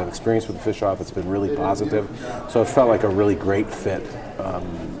all had a lot of experience with the Fish-Off. It's been really positive. So it felt like a really great fit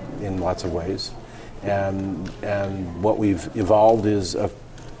in lots of ways. And what we've evolved is a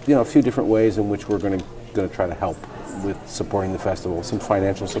few different ways in which we're going to try to help with supporting the festival. Some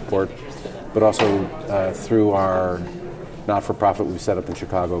financial support, but also through our not-for-profit we've set up in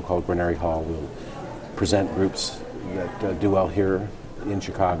Chicago called Granary Hall. We'll present groups that do well here in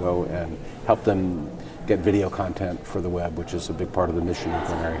Chicago and help them get video content for the web, which is a big part of the mission of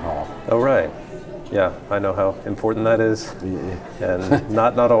Granary Hall. Oh, right. Yeah, I know how important that is, and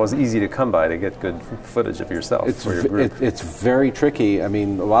not always easy to come by to get good footage of yourself for your group. It's very tricky. I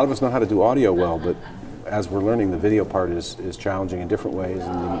mean, a lot of us know how to do audio well, but as we're learning, the video part is challenging in different ways,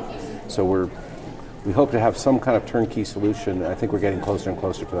 and so we hope to have some kind of turnkey solution. I think we're getting closer and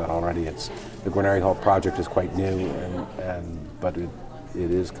closer to that already. The Granary Hall project is quite new, but it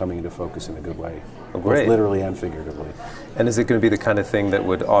is coming into focus in a good way, both literally and figuratively. And is it going to be the kind of thing that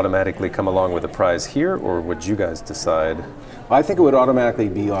would automatically come along with a prize here, or would you guys decide? Well, I think it would automatically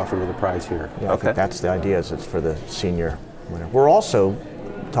be offered with a prize here. Yeah, I think that's the idea, is it's for the senior winner. We're also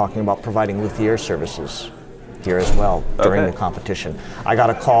talking about providing luthier services here as well during the competition. I got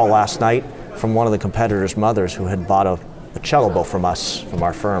a call last night from one of the competitors' mothers who had bought a cello bow from us, from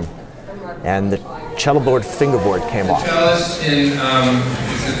our firm, and the cello board fingerboard came off. Cellist in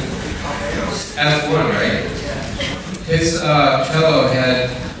S1, right? His cello had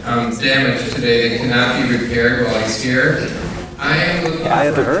damage today that cannot be repaired while he's here. I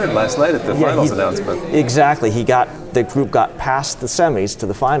had heard last night at the finals announcement. Exactly. The group got past the semis to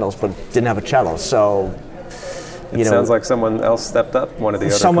the finals, but didn't have a cello. So, it sounds like someone else stepped up. One of the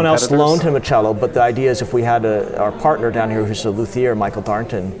other someone else competitors loaned him a cello. But the idea is, if we had our partner down here who's a luthier, Michael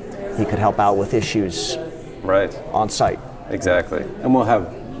Darnton, he could help out with issues on site. Exactly. And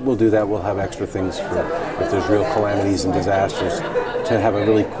we'll do that. We'll have extra things for if there's real calamities and disasters to have a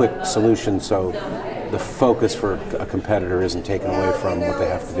really quick solution, so the focus for a competitor isn't taken away from what they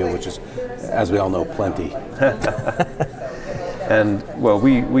have to do, which is, as we all know, plenty. And well,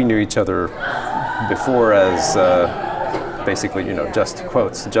 we knew each other before as basically,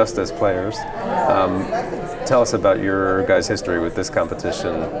 just as players. Tell us about your guys' history with this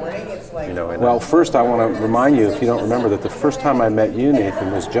competition. Well, first I want to remind you, if you don't remember, that the first time I met you,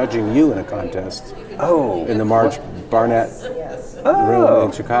 Nathan, was judging you in a contest. Oh. In the Marge Barnett room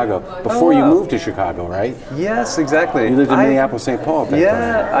in Chicago. Before you moved to Chicago, right? Yes, exactly. You lived in Minneapolis, St. Paul at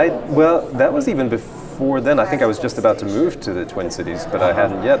that time. Well, that was even before then. I think I was just about to move to the Twin Cities, but I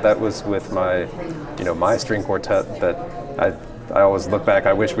hadn't yet. That was with my string quartet that I always look back.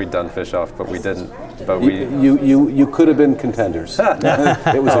 I wish we'd done Fish-Off, but we didn't. But you could have been contenders.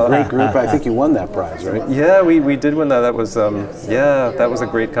 It was a great group. I think you won that prize, right? Yeah, we did win that. That was that was a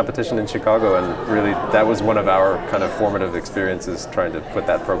great competition in Chicago, and really that was one of our kind of formative experiences, trying to put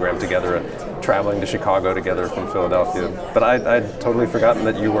that program together and traveling to Chicago together from Philadelphia. But I'd totally forgotten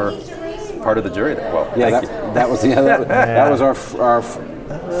that you were part of the jury there. Well, thank you. That was that was our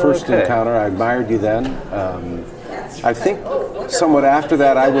first encounter. I admired you then. I think somewhat after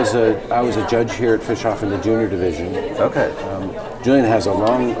that, I was a judge here at Fish-Off in the junior division. Okay. Julian has a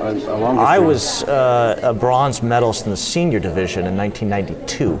long history. I was a bronze medalist in the senior division in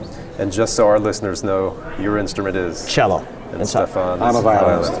 1992. And just so our listeners know, your instrument is cello. And Stefan I'm a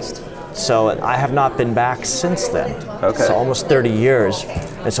violinist. So I have not been back since then. Okay. So almost 30 years.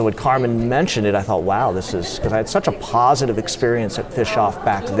 And so when Carmen mentioned it, I thought, wow, this is, because I had such a positive experience at Fish-Off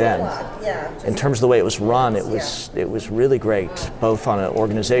back then. In terms of the way it was run, it was really great, both on an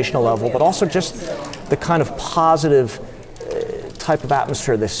organizational level, but also just the kind of positive type of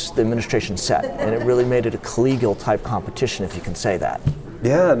atmosphere the administration set. And it really made it a collegial type competition, if you can say that.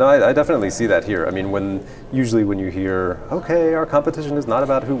 Yeah, no, I definitely see that here. I mean, usually when you hear, okay, our competition is not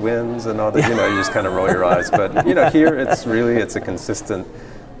about who wins and all that, you just kind of roll your eyes. But, here it's a consistent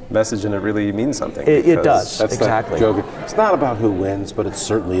message, and it really means something. It does, that's exactly. Joke. It's not about who wins, but it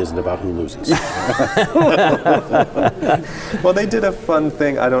certainly isn't about who loses. Well, they did a fun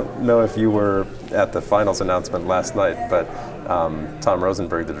thing. I don't know if you were at the finals announcement last night, but Tom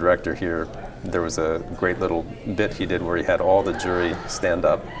Rosenberg, the director here, there was a great little bit he did where he had all the jury stand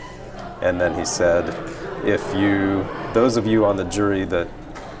up, and then he said, those of you on the jury that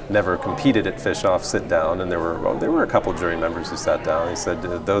never competed at Fish-Off sit down, and there were a couple jury members who sat down. He said,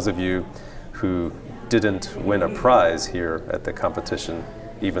 those of you who didn't win a prize here at the competition,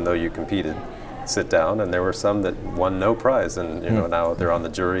 even though you competed, sit down. And there were some that won no prize, and now they're on the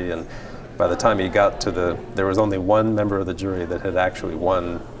jury. And by the time he got to there was only one member of the jury that had actually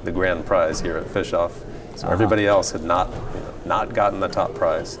won the grand prize here at Fish-Off. So everybody else had not gotten the top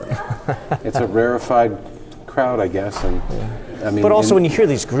prize. It's a rarefied crowd, I guess, and I mean. But also, when you hear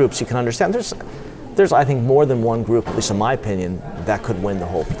these groups, you can understand there's I think more than one group, at least in my opinion, that could win the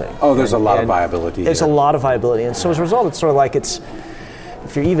whole thing. Oh, there's a lot of viability. There's a lot of viability, and so as a result, it's sort of like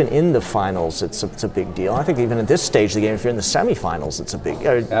if you're even in the finals, it's a big deal. I think even at this stage of the game, if you're in the semifinals, it's a big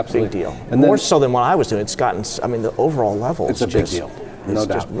deal. And more so than what I was doing. It's gotten. I mean, the overall level. It's a big deal. No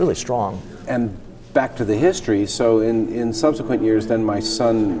doubt. Just really strong. And back to the history, so in subsequent years, then my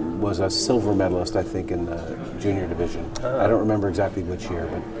son was a silver medalist, I think, in the junior division. I don't remember exactly which year,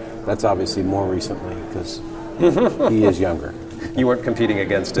 but that's obviously more recently because he is younger. You weren't competing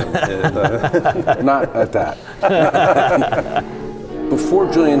against him? Not at that. Before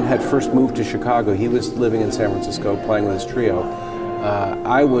Julian had first moved to Chicago, he was living in San Francisco playing with his trio.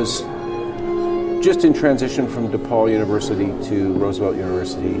 I was just in transition from DePaul University to Roosevelt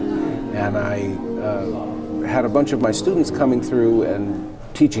University, and I had a bunch of my students coming through and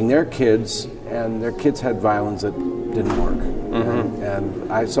teaching their kids, and their kids had violins that didn't work. Mm-hmm.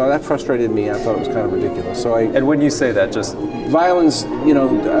 And so that frustrated me. I thought it was kind of ridiculous. And when you say that, just violins,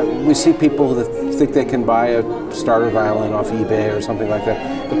 we see people that think they can buy a starter violin off eBay or something like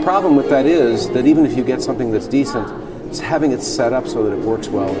that. The problem with that is that even if you get something that's decent, it's having it set up so that it works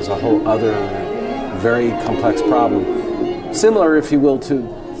well is a whole other very complex problem. Similar, if you will,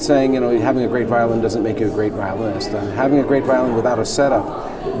 to saying, having a great violin doesn't make you a great violinist, and having a great violin without a setup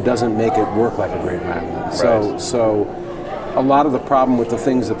doesn't make it work like a great violin. Right. So a lot of the problem with the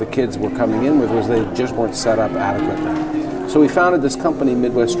things that the kids were coming in with was they just weren't set up adequately. So we founded this company,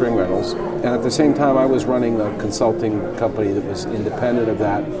 Midwest String Rentals, and at the same time I was running a consulting company that was independent of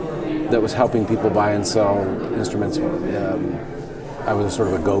that was helping people buy and sell instruments. I was sort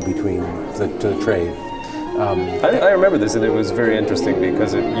of a go-between to the trade. I remember this, and it was very interesting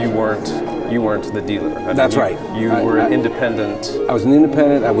because you weren't the dealer. That's right. You were independent. I was an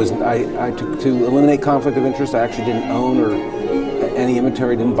independent. I took to eliminate conflict of interest. I actually didn't own any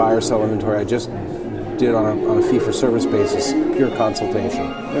inventory. Didn't buy or sell inventory. I just did on a fee-for-service basis, pure consultation.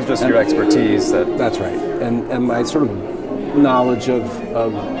 It was just your expertise. That's right, and my sort of knowledge of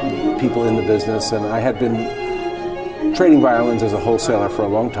people in the business, and I had been trading violins as a wholesaler for a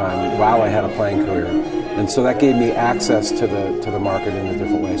long time while I had a playing career. And so that gave me access to the market in a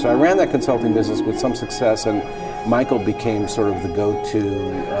different way. So I ran that consulting business with some success, and Michael became sort of the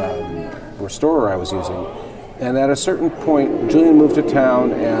go-to restorer I was using. And at a certain point, Julian moved to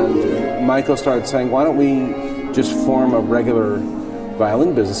town, and Michael started saying, why don't we just form a regular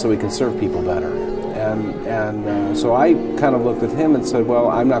violin business so we can serve people better? And so I kind of looked at him and said, well,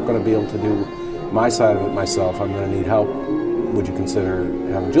 I'm not going to be able to do my side of it myself. I'm going to need help. Would you consider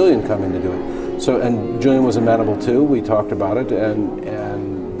having Julian come in to do it? So, and Julian was amenable too. We talked about it,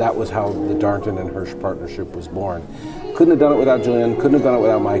 and that was how the Darnton and Hirsch partnership was born. Couldn't have done it without Julian. Couldn't have done it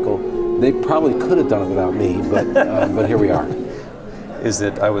without Michael. They probably could have done it without me, but here we are.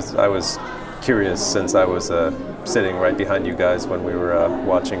 I was curious, since I was sitting right behind you guys when we were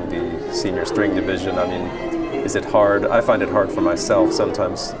watching the senior string division. I mean, is it hard? I find it hard for myself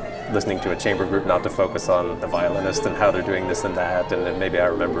sometimes, listening to a chamber group, not to focus on the violinist and how they're doing this and that, and then maybe I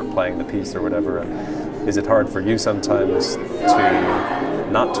remember playing the piece or whatever. And is it hard for you sometimes to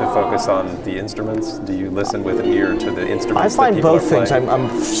not to focus on the instruments? Do you listen with an ear to the instruments? I find both things. I'm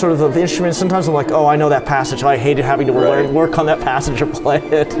sort of instruments. Sometimes I'm like, oh, I know that passage. I hated having to work on that passage or play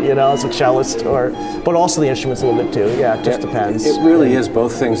it, as a cellist. But also the instruments a little bit too. Yeah, it just depends. It really is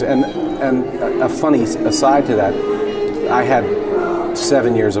both things. And a funny aside to that, I had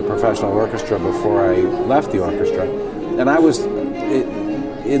 7 years of professional orchestra before I left the orchestra, and I was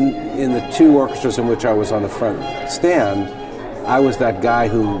in the two orchestras in which I was on the front stand. I was that guy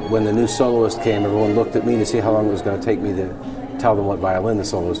who, when the new soloist came, everyone looked at me to see how long it was going to take me to tell them what violin the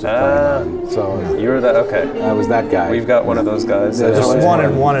soloist was playing on. So you were that, okay. I was that guy. We've got one of those guys. There's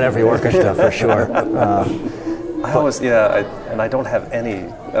one in every orchestra for sure. I always, and I don't have any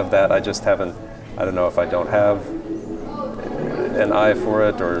of that. I just haven't. I don't know if I don't have an eye for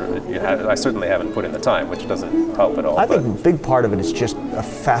it, or I certainly haven't put in the time, which doesn't help at all. I think a big part of it is just a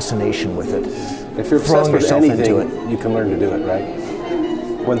fascination with it. If you're obsessed with anything, you can learn to do it,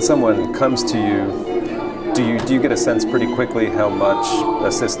 right? When someone comes to you Do you get a sense pretty quickly how much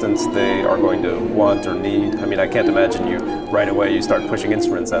assistance they are going to want or need? I mean, I can't imagine you right away you start pushing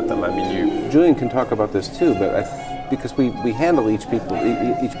instruments at them. I mean, Julian can talk about this too, but because we handle each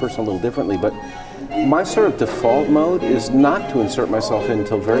person a little differently. But my sort of default mode is not to insert myself in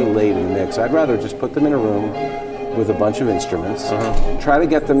until very late in the mix. I'd rather just put them in a room with a bunch of instruments, try to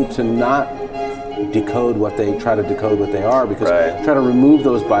get them to not decode what they are, because try to remove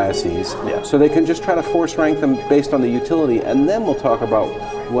those biases so they can just try to force rank them based on the utility, and then we'll talk about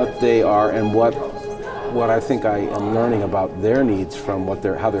what they are and what I think I am learning about their needs from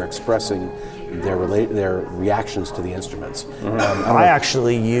how they're expressing their reactions to the instruments. I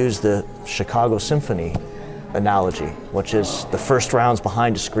actually use the Chicago Symphony analogy, which is the first round's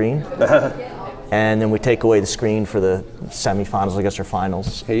behind a screen. And then we take away the screen for the semifinals, I guess, or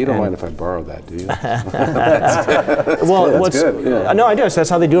finals. Hey, you don't mind if I borrow that, do you? Well, that's good. Yeah. No, I do. So that's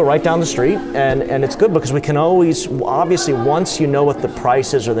how they do it, right down the street, and it's good because we can always, obviously, once you know what the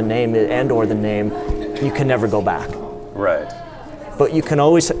price is or the name or the name, you can never go back. Right. But we can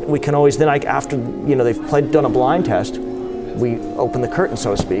always then, after they've done a blind test, we open the curtain,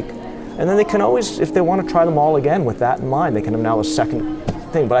 so to speak, and then they can always, if they want to try them all again with that in mind, they can have now a second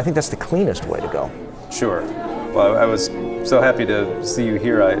thing, but I think that's the cleanest way to go. Sure. Well, I was so happy to see you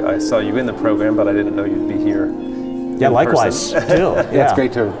here. I saw you in the program, but I didn't know you'd be here. Yeah, likewise. Too. Yeah, it's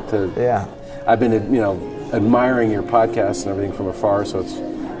great to. I've been, admiring your podcast and everything from afar, so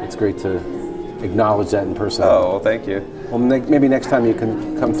it's great to acknowledge that in person. Oh, well, thank you. Well, maybe next time you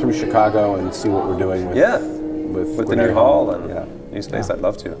can come through Chicago and see what we're doing with the new hall and new space. I'd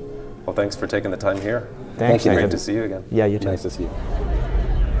love to. Well, thanks for taking the time here. Thank you. Great to see you again. Yeah, you too. Nice to see you.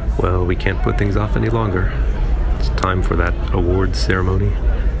 Well, we can't put things off any longer. It's time for that awards ceremony,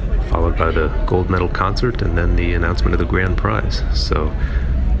 followed by the gold medal concert and then the announcement of the grand prize. So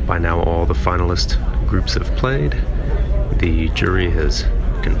by now all the finalist groups have played. The jury has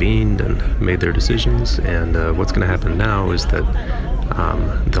convened and made their decisions, and what's going to happen now is that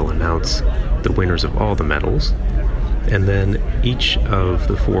they'll announce the winners of all the medals, and then each of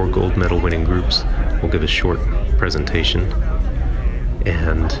the 4 gold medal winning groups will give a short presentation.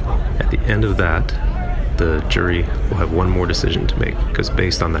 And at the end of that, the jury will have one more decision to make, because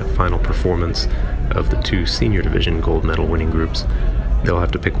based on that final performance of the 2 senior division gold medal winning groups, they'll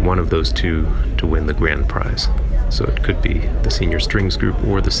have to pick one of those 2 to win the grand prize. So it could be the senior strings group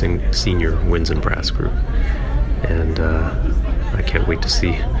or the senior winds and brass group. And I can't wait to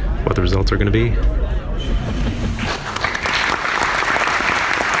see what the results are going to be.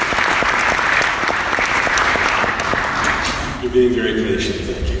 You're being very patient,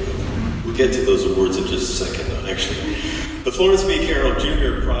 thank you. We'll get to those awards in just a second, though. Actually, the Florence B. Carroll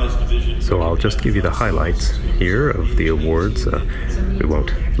Junior Prize Division. So I'll just give you the highlights here of the awards. We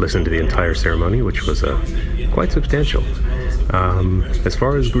won't listen to the entire ceremony, which was quite substantial. As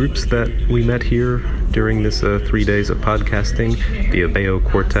far as groups that we met here during this 3 days of podcasting, the Abeo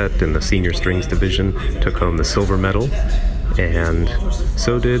Quartet in the Senior Strings Division took home the silver medal, and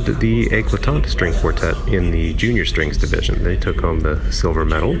so did the Éclatante String Quartet in the Junior Strings Division. They took home the silver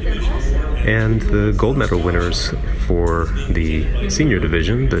medal. And the gold medal winners for the Senior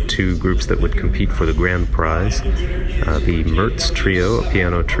Division, the 2 groups that would compete for the grand prize, the Mertz Trio, a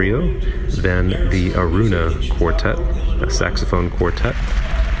piano trio, then the Aruna Quartet, a saxophone quartet.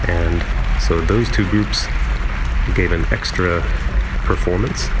 And so those 2 groups gave an extra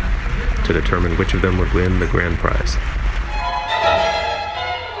performance to determine which of them would win the grand prize.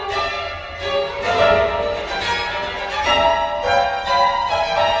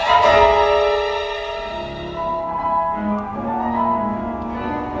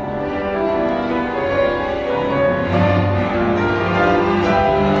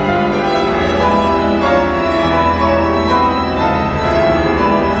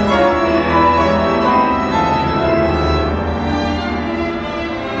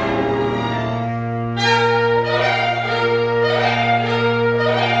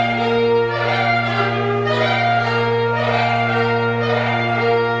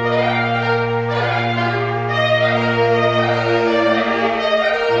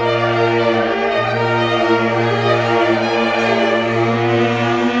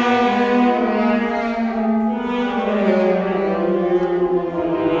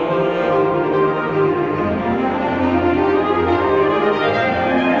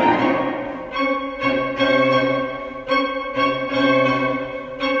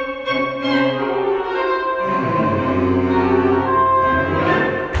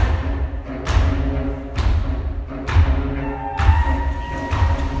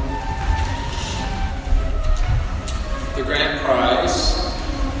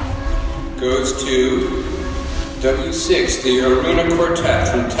 6, the Aruna Quartet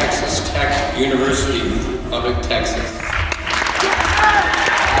from Texas Tech University, Lubbock, Texas.